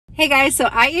Hey guys, so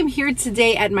I am here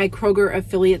today at my Kroger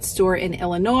affiliate store in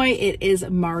Illinois. It is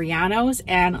Mariano's,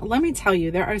 and let me tell you,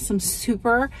 there are some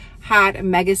super hot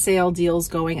mega sale deals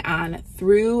going on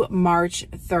through March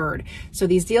 3rd. So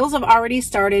these deals have already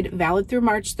started, valid through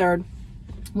March 3rd.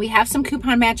 We have some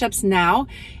coupon matchups now,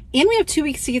 and we have 2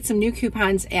 weeks to get some new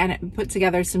coupons and put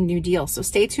together some new deals. So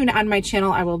stay tuned on my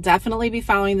channel. I will definitely be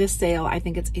following this sale. I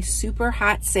think it's a super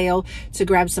hot sale to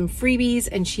grab some freebies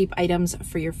and cheap items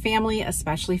for your family,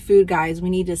 especially food, guys. We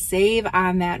need to save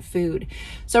on that food.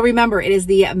 So remember, it is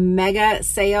the mega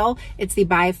sale. It's the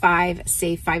buy 5,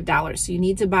 save $5. So you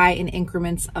need to buy in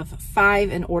increments of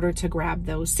 5 in order to grab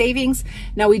those savings.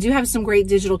 Now, we do have some great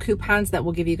digital coupons that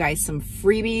will give you guys some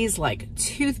freebies like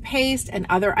toothpaste and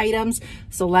other items.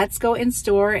 So let's go in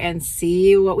store and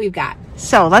see what we've got.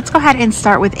 So let's go ahead and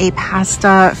start with a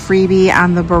pasta freebie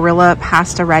on the Barilla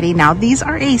Pasta Ready. Now, these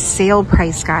are a sale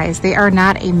price, guys. They are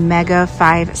not a mega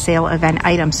 5 sale event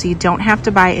item, so you don't have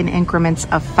to buy in increments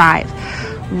of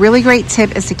 5. Really great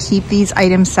tip is to keep these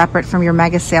items separate from your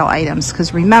mega sale items,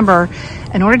 because remember,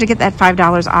 in order to get that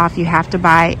 $5 off, you have to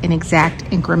buy in exact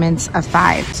increments of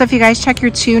 5. So if you guys check your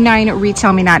 2.9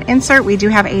 Retail Me Not insert, we do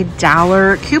have a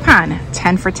 $1 coupon.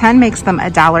 10 for 10 makes them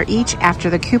 $1 each. After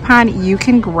the coupon, you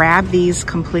can grab these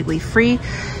completely free.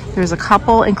 There's a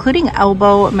couple, including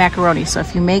elbow macaroni. So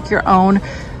if you make your own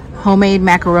homemade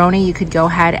macaroni, you could go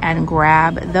ahead and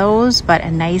grab those, but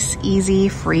a nice, easy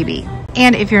freebie.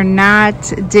 And if you're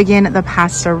not digging the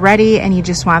pasta ready and you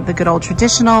just want the good old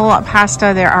traditional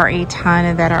pasta, there are a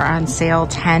ton that are on sale,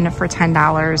 10 for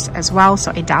 $10 as well,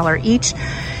 so $1 each.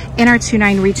 In our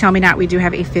 2.9 Retail Me Not, we do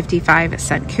have a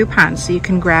 55-cent coupon, so you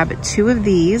can grab 2 of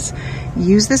these,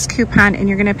 use this coupon, and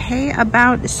you're gonna pay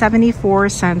about 74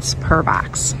 cents per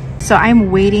box. So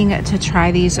I'm waiting to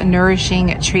try these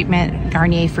Nourishing Treatment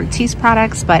Garnier Fructis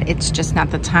products, but it's just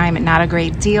not the time, not a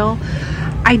great deal.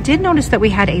 I did notice that we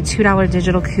had a $2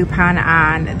 digital coupon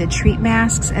on the treat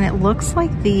masks, and it looks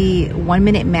like the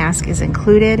 1-minute mask is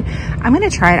included. I'm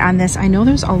gonna try it on this. I know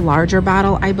there's a larger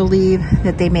bottle, I believe,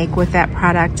 that they make with that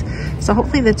product. So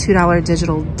hopefully the $2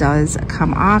 digital does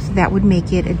come off. That would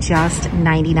make it just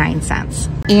 99 cents.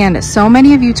 And so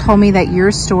many of you told me that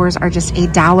your stores are just a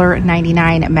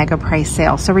 $1.99 mega price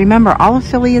sale. So remember, all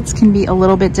affiliates can be a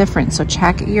little bit different. So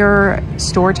check your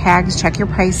store tags, check your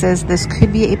prices. This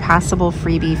could be a possible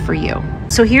freebie for you.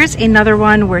 So here's another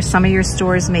one where some of your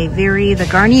stores may vary. The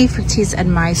Garnier Fructis at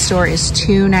my store is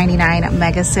 $2.99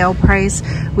 mega sale price.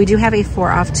 We do have a 4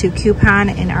 off 2 coupon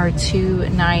in our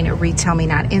 2.9 Retail Me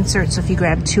Not insert. So if you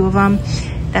grab 2 of them,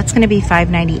 that's going to be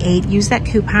 $5.98. Use that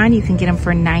coupon. You can get them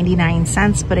for 99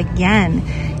 cents. But again,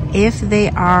 if they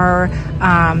are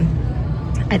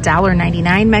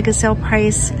 $1.99 mega sale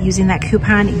price, using that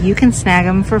coupon, you can snag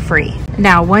them for free.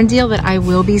 Now, one deal that I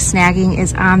will be snagging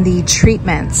is on the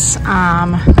treatments,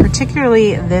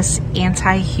 particularly this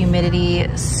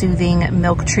anti-humidity soothing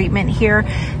milk treatment here.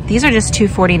 These are just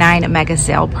 $2.49 mega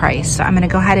sale price. So I'm going to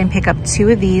go ahead and pick up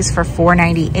 2 of these for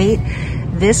 $4.98.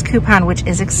 This coupon, which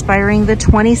is expiring the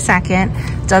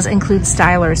 22nd, does include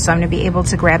stylers. So I'm going to be able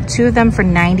to grab 2 of them for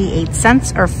 98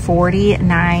 cents or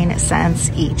 49 cents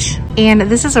each. And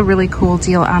this is a really cool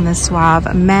deal on the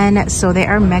Suave Men. So they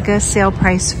are mega sale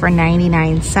price for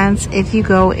 99 cents. If you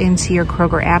go into your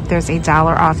Kroger app, there's a $1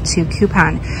 off 2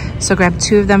 coupon. So grab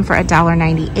 2 of them for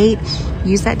 $1.98.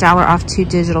 Use that $1 off 2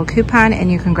 digital coupon,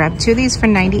 and you can grab 2 of these for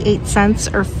 98 cents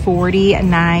or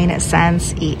 49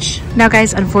 cents each. Now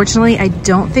guys, unfortunately, I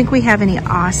don't think we have any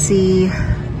Aussie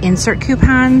insert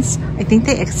coupons. I think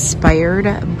they expired,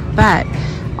 but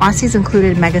Aussie's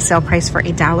included mega sale price for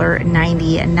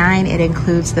 $1.99. It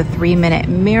includes the 3-minute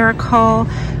Miracle.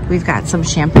 We've got some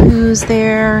shampoos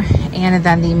there, and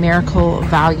then the Miracle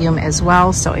Volume as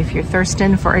well. So if you're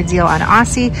thirsting for a deal on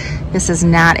Aussie, this is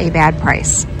not a bad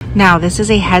price. Now, this is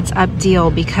a heads up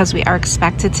deal because we are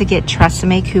expected to get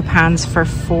Tresemme coupons for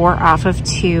 4 off of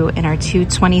 2 in our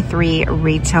 2.23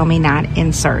 Retail Me Not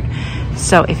insert.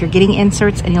 So if you're getting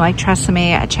inserts and you like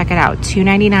Tresemme, check it out.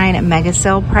 $2.99 mega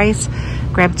sale price.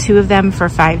 Grab 2 of them for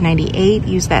 $5.98.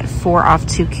 Use that 4 off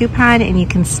 2 coupon, and you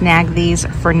can snag these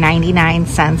for 99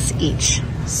 cents each.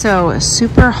 So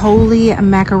Super Holy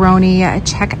Macaroni,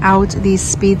 check out the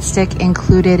Speed Stick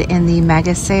included in the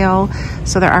mega sale.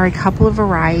 So there are a couple of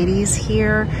varieties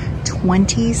here.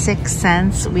 26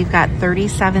 cents. We've got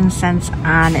 37 cents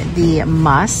on the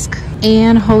Musk.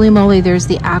 And holy moly, there's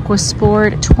the Aqua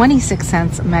Sport, 26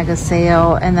 cents mega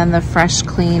sale, and then the Fresh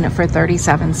Clean for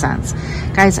 37 cents.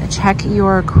 Guys, check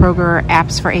your Kroger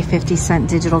apps for a 50-cent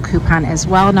digital coupon as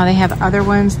well. Now they have other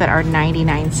ones that are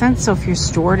 99 cents, so if your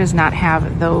store does not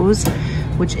have those,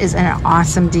 which is an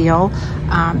awesome deal.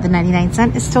 The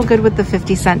 99-cent is still good with the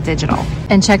 50-cent digital.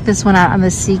 And check this one out on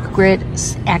the Secret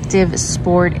Active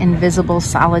Sport Invisible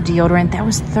Solid Deodorant. That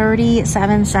was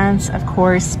 37 cents. Of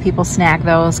course, people snag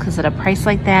those because at a price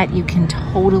like that, you can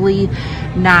totally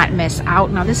not miss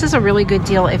out. Now, this is a really good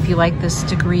deal if you like this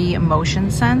Degree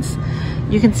Motion Sense.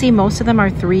 You can see most of them are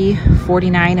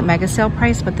 $3.49 mega sale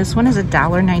price, but this one is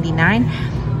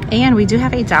 $1.99. And we do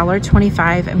have a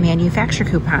 $1.25 manufacturer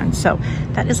coupon. So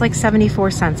that is like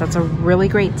 74 cents. That's a really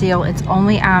great deal. It's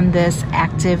only on this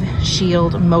Active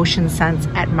Shield Motion Sense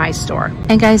at my store.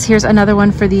 And guys, here's another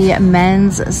one for the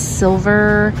men's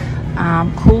silver,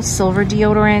 cool silver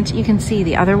deodorant. You can see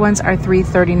the other ones are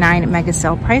 $3.39 mega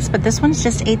sale price, but this one's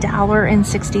just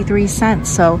 $1.63.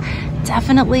 So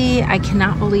definitely, I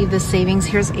cannot believe the savings.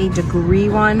 Here's a Degree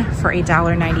one for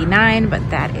 $1.99, but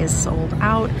that is sold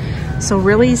out. So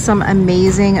really some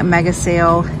amazing mega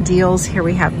sale deals. Here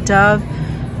we have Dove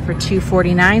for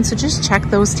 $2.49. So just check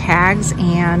those tags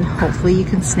and hopefully you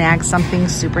can snag something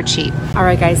super cheap. All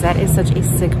right, guys, that is such a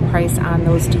sick price on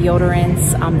those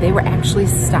deodorants. They were actually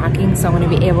stocking, so I'm going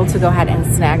to be able to go ahead and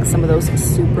snag some of those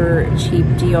super cheap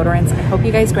deodorants. I hope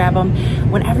you guys grab them.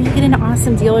 Whenever you get an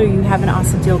awesome deal or you have an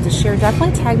awesome deal to share,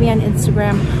 definitely tag me on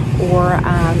Instagram or,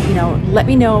 you know, let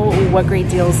me know what great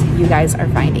deals you guys are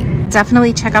finding.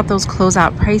 Definitely check out those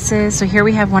closeout prices. So here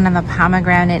we have one on the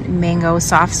pomegranate mango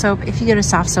soft soap. If you go to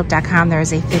softsoap.com, there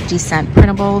is a 50-cent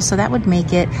printable. So that would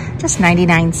make it just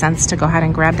 99 cents to go ahead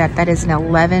and grab that. That is an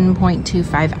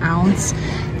 11.25 ounce.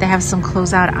 They have some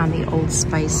closeout on the Old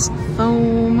Spice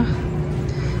foam.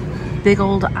 Big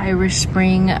old Irish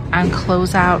Spring on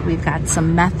closeout. We've got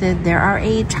some Method. There are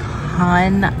a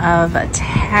ton of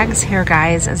tags here,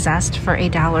 guys. Zest for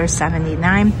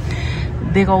 $1.79.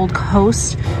 Big old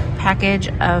Coast package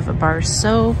of bar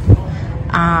soap,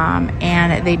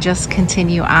 and they just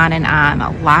continue on and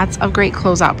on. Lots of great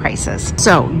closeout prices.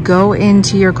 So go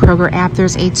into your Kroger app.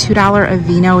 There's a $2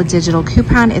 Aveeno digital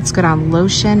coupon. It's good on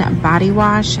lotion, body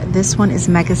wash. This one is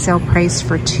mega sale price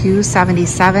for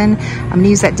 $2.77. I'm gonna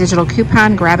use that digital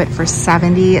coupon, grab it for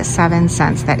 77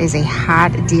 cents. That is a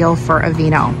hot deal for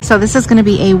Aveeno. So this is gonna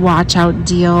be a watch out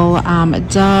deal.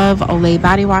 Dove, Olay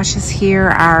body washes here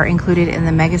are included in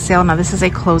the mega sale. Now this is a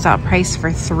closeout price for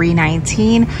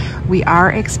 $3.19. We are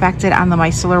expected on the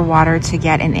micellar water to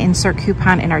get an insert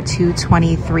coupon in our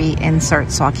 223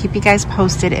 insert. So I'll keep you guys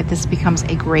posted if this becomes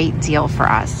a great deal for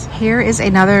us. Here is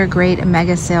another great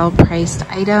mega sale priced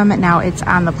item. Now it's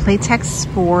on the Playtex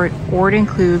Sport, or it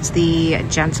includes the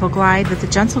Gentle Glide, but the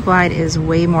Gentle Glide is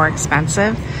way more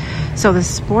expensive. So the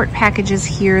sport packages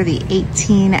here, the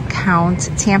 18 count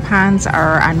tampons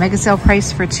are on mega sale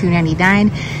price for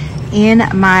 $2.99. In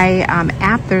my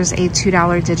app, there's a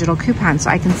 $2 digital coupon, so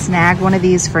I can snag one of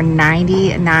these for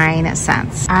 99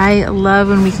 cents. I love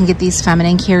when we can get these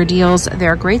feminine care deals.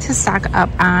 They're great to stock up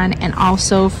on and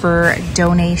also for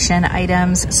donation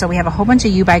items. So we have a whole bunch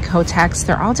of You by Kotex.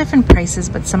 They're all different prices,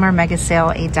 but some are mega sale,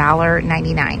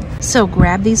 $1.99. So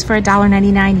grab these for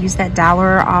 $1.99. Use that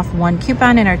 $1 off one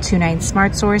coupon in our 2.9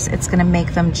 Smart Source. It's gonna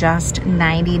make them just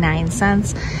 99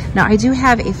 cents. Now I do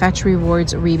have a Fetch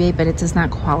Rewards rebate, but it does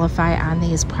not qualify on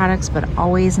these products. But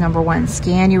always, number one,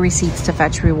 scan your receipts to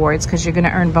Fetch Rewards because you're going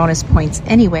to earn bonus points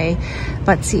anyway,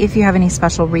 but see if you have any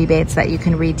special rebates that you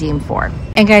can redeem for.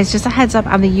 And guys, just a heads up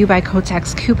on the You by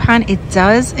Kotex coupon, it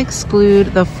does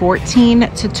exclude the 14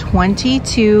 to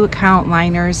 22 count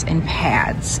liners and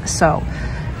pads. So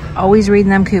always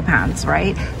reading them coupons,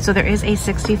 right? So there is a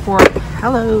 64,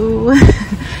 hello.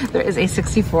 There is a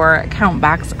 64 count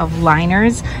box of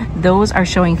liners. Those are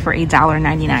showing for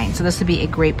 $1.99. So this would be a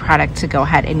great product to go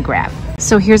ahead and grab.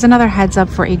 So here's another heads up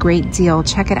for a great deal.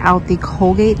 Check it out. The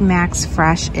Colgate Max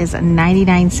Fresh is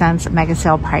 99 cents mega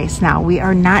sale price. Now we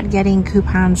are not getting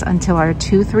coupons until our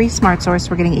 2-3 Smart Source.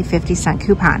 We're getting a 50-cent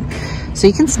coupon. So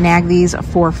you can snag these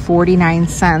for 49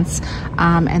 cents.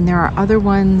 And there are other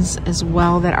ones as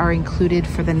well that are included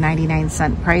for the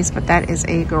 99-cent price, but that is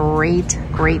a great,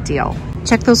 great deal.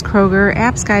 Check those Kroger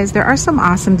apps, guys. There are some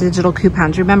awesome digital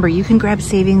coupons. Remember, you can grab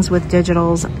savings with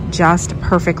digitals just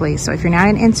perfectly. So if you're not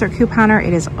an insert couponer,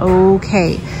 it is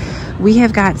okay. We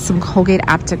have got some Colgate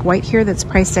Optic White here that's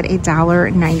priced at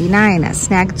 $1.99.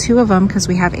 Snag 2 of them because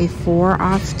we have a 4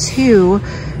 off 2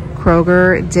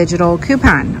 Kroger digital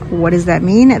coupon. What does that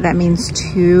mean? That means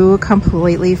 2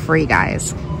 completely free,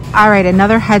 guys. All right,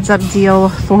 another heads up deal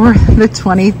for the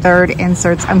 23rd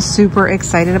inserts. I'm super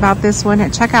excited about this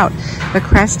one. Check out the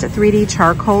Crest 3D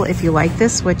Charcoal. If you like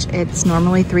this, which it's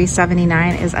normally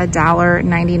 $3.79, is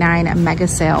 $1.99 mega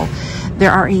sale.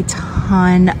 There are a ton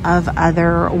ton of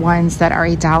other ones that are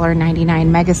a $1.99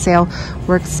 mega sale.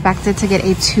 We're expected to get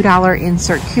a $2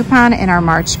 insert coupon in our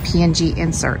March P&G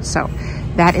insert. So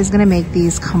that is gonna make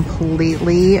these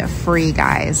completely free,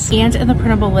 guys. And in the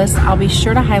printable list, I'll be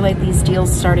sure to highlight these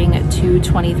deals starting at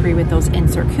 $2.23 with those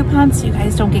insert coupons so you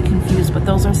guys don't get confused, but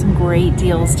those are some great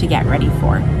deals to get ready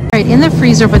for. All right, in the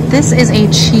freezer, but this is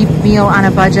a cheap meal on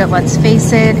a budget, let's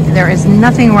face it. There is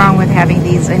nothing wrong with having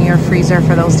these in your freezer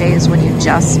for those days when you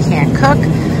just can't cook.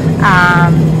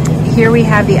 Here we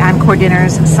have the Encore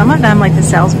dinners. Some of them, like the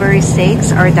Salisbury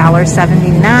steaks, are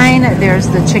 $1.79. There's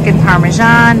the chicken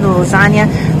parmesan, the lasagna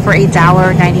for a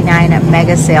 $1.99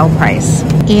 mega sale price.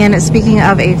 And speaking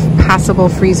of a possible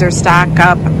freezer stock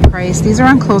up price, these are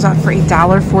on closeout for a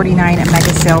 $1.49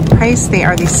 mega sale price. They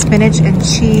are the spinach and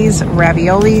cheese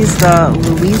raviolis, the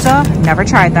Louisa. Never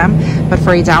tried them, but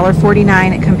for a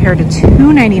 $1.49 compared to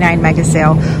 $2.99 mega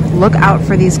sale, look out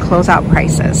for these closeout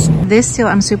prices. This deal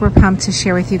I'm super pumped to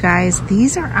share with you guys.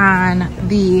 These are on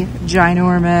the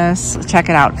ginormous, check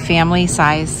it out, family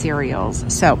size cereals.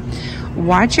 So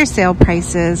watch your sale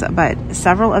prices, but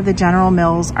several of the General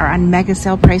Mills are on mega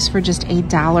sale price for just a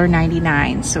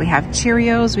 $1.99. So we have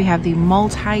Cheerios, we have the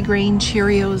multi-grain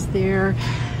Cheerios there.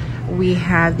 We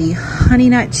have the Honey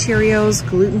Nut Cheerios,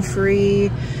 gluten-free.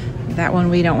 That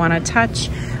one we don't want to touch.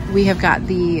 We have got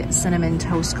the Cinnamon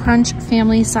Toast Crunch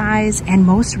family size, and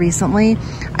most recently,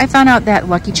 I found out that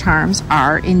Lucky Charms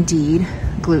are indeed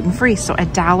gluten-free. So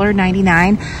at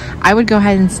 $1.99, I would go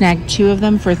ahead and snag 2 of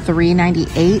them for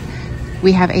 $3.98.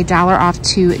 We have a $1 off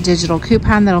 2 digital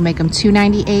coupon that'll make them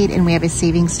 $2.98, and we have a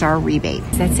Saving Star rebate.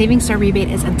 That Saving Star rebate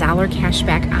is $1 cash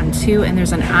back on 2, and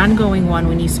there's an ongoing one.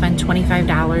 When you spend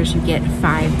 $25, you get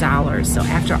 $5. So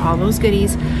after all those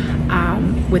goodies,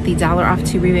 with the $1 off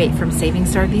 2 rebate from Saving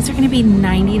Star, these are going to be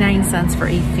 99 cents for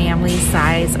a family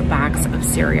size box of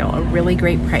cereal. A really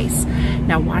great price.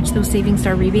 Now watch those Saving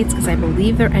Star rebates because I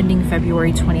believe they're ending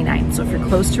February 29th. So if you're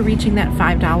close to reaching that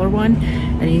 $5 one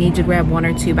and you need to grab 1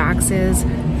 or 2 boxes,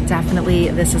 definitely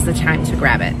this is the time to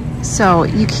grab it. So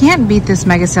you can't beat this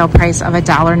mega sale price of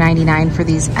 $1.99 for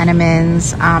these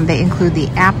Entenmann's. They include the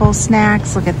apple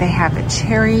snacks. Look at, they have the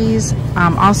cherries.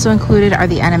 Also included are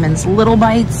the Entenmann's Little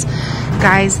Bites.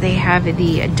 Guys, they have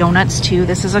the donuts too.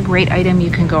 This is a great item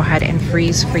you can go ahead and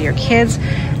freeze for your kids.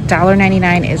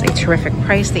 $1.99 is a terrific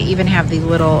price. They even have the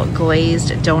little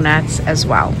glazed donuts as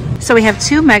well. So we have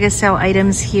 2 mega sale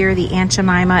items here. The Aunt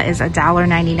Jemima is a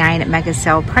 $1.99 mega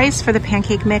sale price for the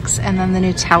pancake mix, and then the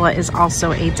Nutella is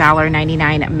also a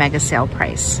 $1.99 mega sale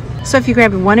price. So if you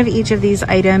grab one of each of these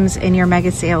items in your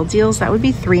mega sale deals, that would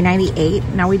be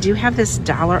 $3.98. Now we do have this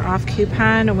 $1 off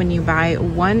coupon when you buy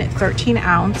 1 13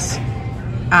 ounce,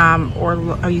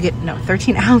 you get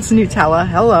 13 ounce Nutella.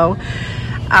 Hello.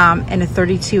 And a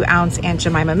 32 ounce Aunt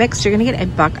Jemima mix, you're gonna get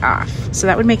 $1 off. So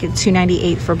that would make it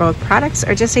 $2.98 for both products,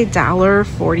 or just a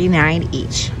 $1.49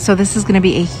 each. So this is gonna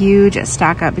be a huge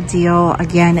stock up deal,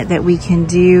 again, that we can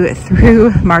do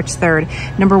through March 3rd.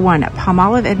 Number 1,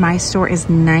 Palmolive at my store is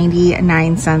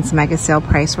 99 cents mega sale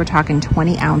price. We're talking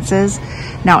 20 ounces.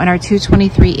 Now in our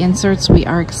 223 inserts, we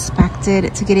are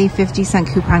expected to get a 50-cent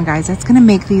coupon, guys. That's gonna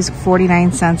make these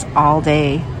 49 cents all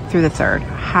day through the 3rd.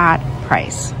 Hot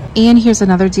price. And here's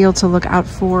another deal to look out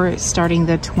for starting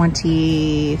the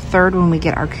 23rd when we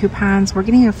get our coupons. We're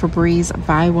getting a Febreze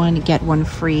buy 1, get 1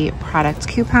 free product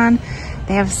coupon.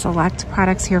 They have select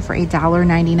products here for a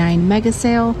 $1.99 mega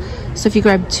sale. So if you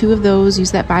grab 2 of those,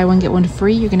 use that buy 1, get 1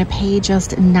 free, you're gonna pay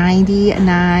just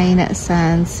 99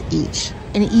 cents each.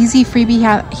 An easy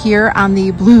freebie here on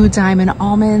the Blue Diamond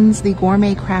Almonds. The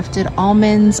gourmet crafted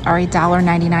almonds are a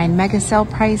 $1.99 mega sale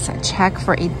price. Check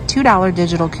for a $2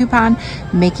 digital coupon,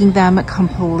 making them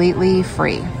completely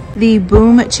free. The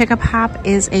Boom Chicka Pop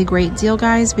is a great deal,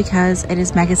 guys, because it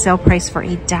is mega sale price for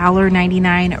a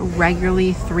 $1.99,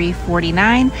 regularly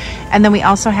 $3.49. And then we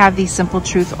also have the Simple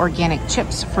Truth organic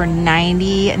chips for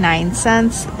 99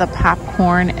 cents, the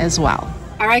popcorn as well.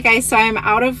 All right, guys, so I'm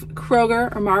out of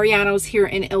Kroger or Mariano's here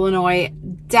in Illinois.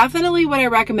 Definitely what I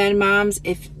recommend, moms,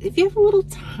 if you have a little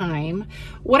time.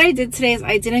 What I did today is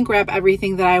I didn't grab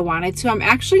everything that I wanted to. I'm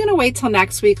actually going to wait till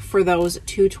next week for those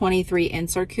 223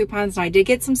 insert coupons. Now, I did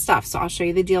get some stuff, so I'll show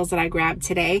you the deals that I grabbed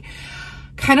today.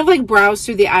 Kind of like browse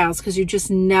through the aisles, because you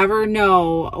just never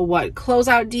know what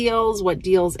closeout deals, what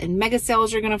deals in mega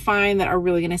sales you're going to find that are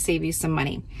really going to save you some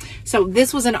money. So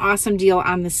this was an awesome deal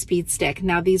on the Speed Stick.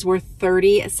 Now these were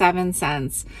 37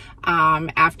 cents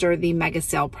after the mega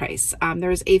sale price.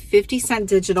 There's a 50-cent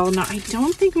digital. Now I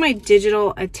don't think my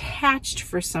digital attached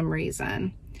for some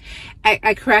reason.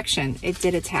 Correction, it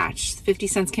did attach. 50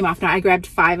 cents came off. Now I grabbed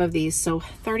 5 of these, so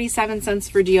 37 cents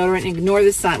for deodorant. Ignore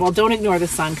the sun. Well, don't ignore the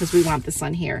sun because we want the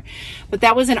sun here. But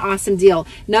that was an awesome deal.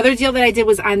 Another deal that I did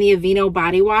was on the Aveeno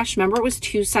body wash. Remember, it was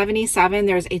 $2.77.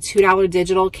 There's a $2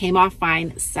 digital, came off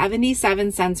fine.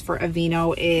 77 cents for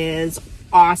Aveeno is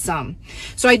awesome.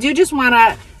 So I do just want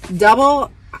to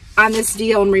double on this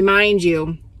deal and remind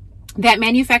you that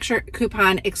manufacturer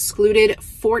coupon excluded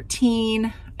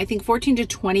 14 to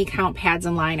 20 count pads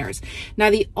and liners. Now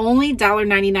the only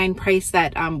 $1.99 price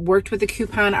that worked with the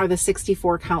coupon are the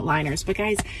 64 count liners. But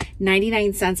guys,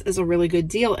 99 cents is a really good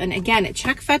deal. And again,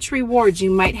 check Fetch Rewards. You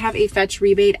might have a Fetch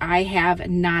rebate. I have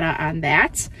nada on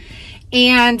that.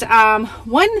 And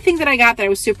one thing that I got that I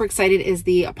was super excited is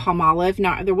the Palmolive.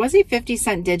 Now, there was a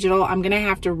 50-cent digital. I'm going to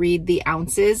have to read the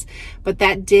ounces, but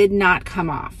that did not come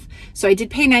off. So I did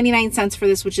pay 99 cents for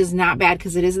this, which is not bad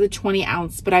because it is the 20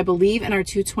 ounce, but I believe in our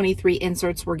 223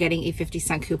 inserts, we're getting a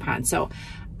 50-cent coupon. So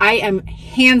I am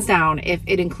hands down, if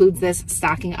it includes this,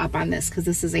 stocking up on this because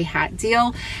this is a hot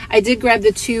deal. I did grab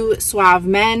the 2 Suave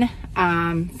Men,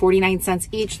 49 cents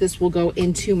each. This will go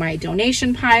into my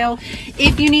donation pile.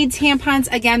 If you need tampons,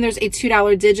 again, there's a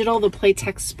 $2 digital, the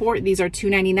Playtex Sport. These are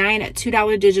 $2.99. A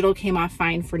 $2 digital came off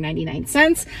fine for 99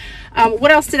 cents. What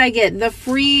else did I get? The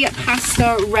free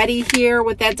pasta ready here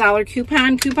with that $1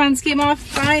 coupon. Coupons came off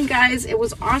fine, guys. It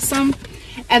was awesome.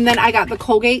 And then I got the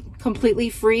Colgate completely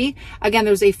free. Again,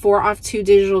 there's a 4 off 2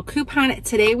 digital coupon.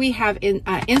 Today we have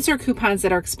insert coupons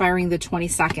that are expiring the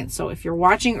 22nd. So if you're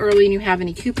watching early and you have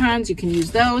any coupons, you can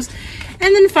use those.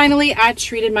 And then finally, I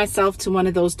treated myself to one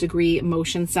of those Degree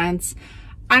Motion Scents.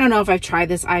 I don't know if I've tried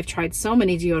this. I've tried so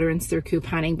many deodorants through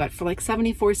couponing, but for like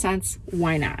 74 cents,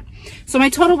 why not? So my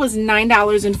total was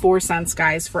 $9.04,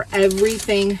 guys, for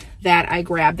everything that I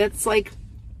grabbed. That's like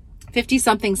 50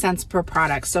 something cents per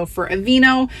product. So for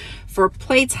Aveeno, for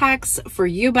Playtex, for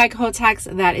You by Kotex,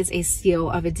 that is a steal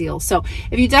of a deal. So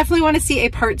if you definitely want to see a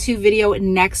part 2 video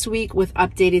next week with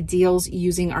updated deals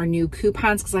using our new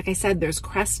coupons, because like I said, there's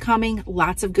Crest coming,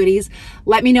 lots of goodies.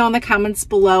 Let me know in the comments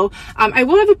below. I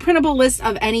will have a printable list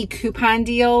of any coupon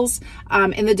deals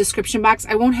in the description box.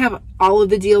 I won't have all of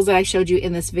the deals that I showed you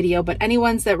in this video, but any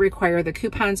ones that require the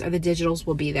coupons or the digitals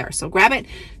will be there. So grab it,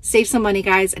 save some money,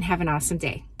 guys, and have an awesome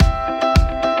day.